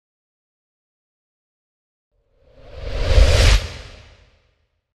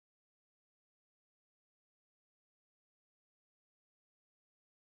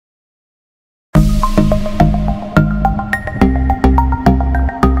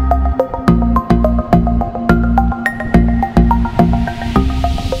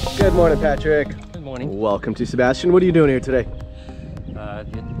Patrick. Good morning. Welcome to Sebastian. What are you doing here today?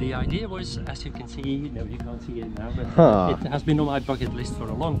 The idea was, as you can see, no, you can't see it now, but it has been on my bucket list for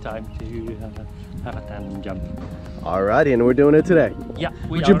a long time to have a tandem jump. Alrighty, and we're doing it today. Yeah.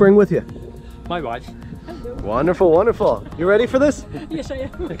 What'd you bring with you? My wife. Wonderful, wonderful. You ready for this? Yes, I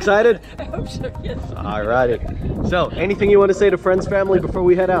am. Excited? I hope so, yes. Alrighty. So, anything you want to say to friends, family before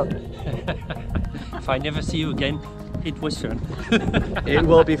we head out? If I never see you again, it was fun. It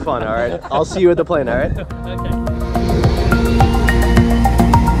will be fun, alright? I'll see you at the plane, alright? Okay.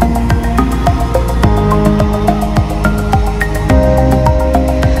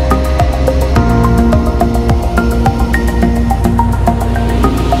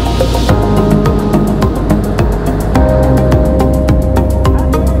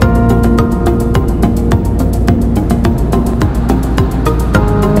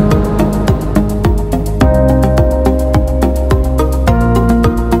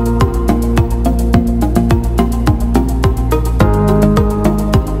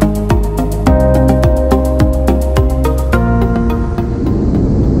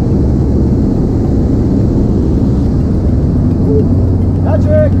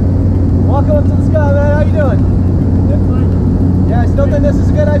 Patrick, welcome up to the sky, man. How you doing? Good, fine. Yeah, still think this is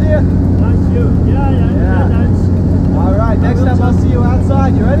a good idea? Nice view. Yeah. Nice. All right, next time I'll see you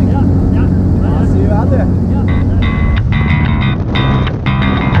outside. You ready? Yeah. I'll see you out there. Yeah.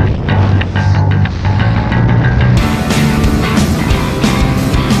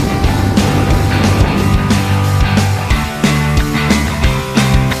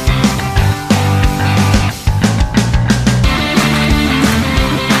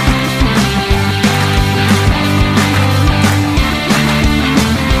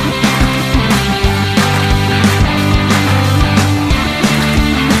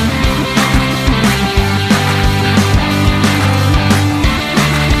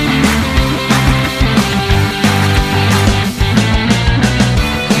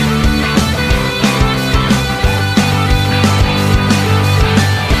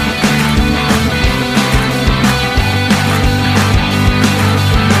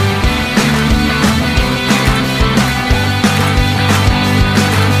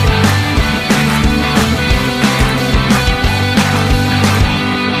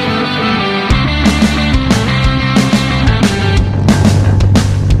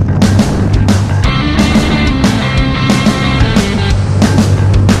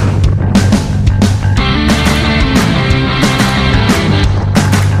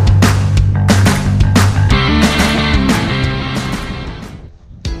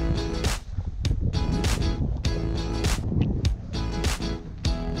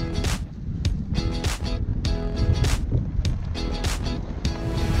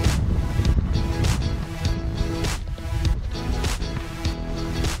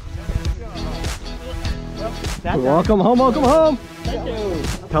 Welcome home, welcome home. Thank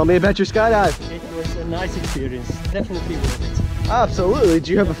you. Tell me about your skydive. It was a nice experience. Definitely worth it. Absolutely.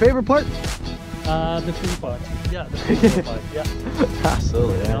 Do you have a favorite part? The free part. Yeah, the free part. Yeah.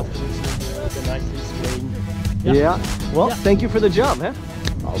 Absolutely. And Yeah. afterwards, the nicely swaying. Well, thank you for the jump, huh?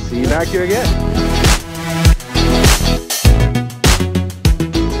 I'll see you back here again.